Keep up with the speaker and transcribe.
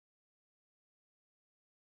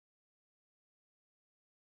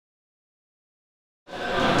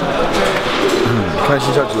Can I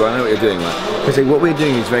just interrupt you? I know what you're doing, right? I say what we're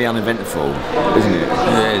doing is very uneventful, isn't it?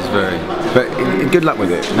 Yeah, it's very. But good luck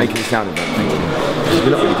with it. Make it sound eventful.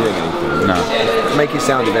 We're not really doing anything. No. Make it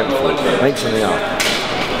sound eventful. Make something up.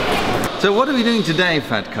 So what are we doing today,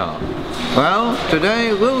 Fat Car? Well,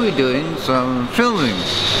 today we'll be doing some filming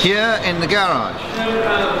here in the garage.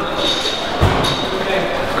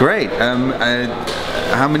 Great.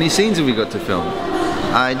 How many scenes have we got to film?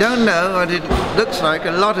 I don't know, but it looks like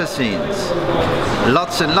a lot of scenes.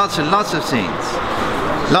 Lots and lots and lots of scenes.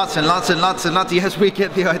 Lots and lots and lots and lots. Yes, we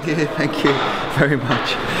get the idea. Thank you very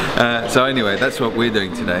much. So anyway, that's what we're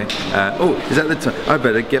doing today. Oh, is that the time? I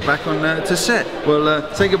better get back on to set.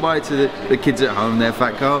 Well, say goodbye to the kids at home there,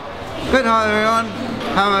 Fat Car. Good night, everyone.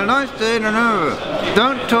 Have a nice day and remember,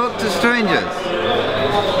 don't talk to strangers.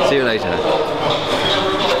 See you later.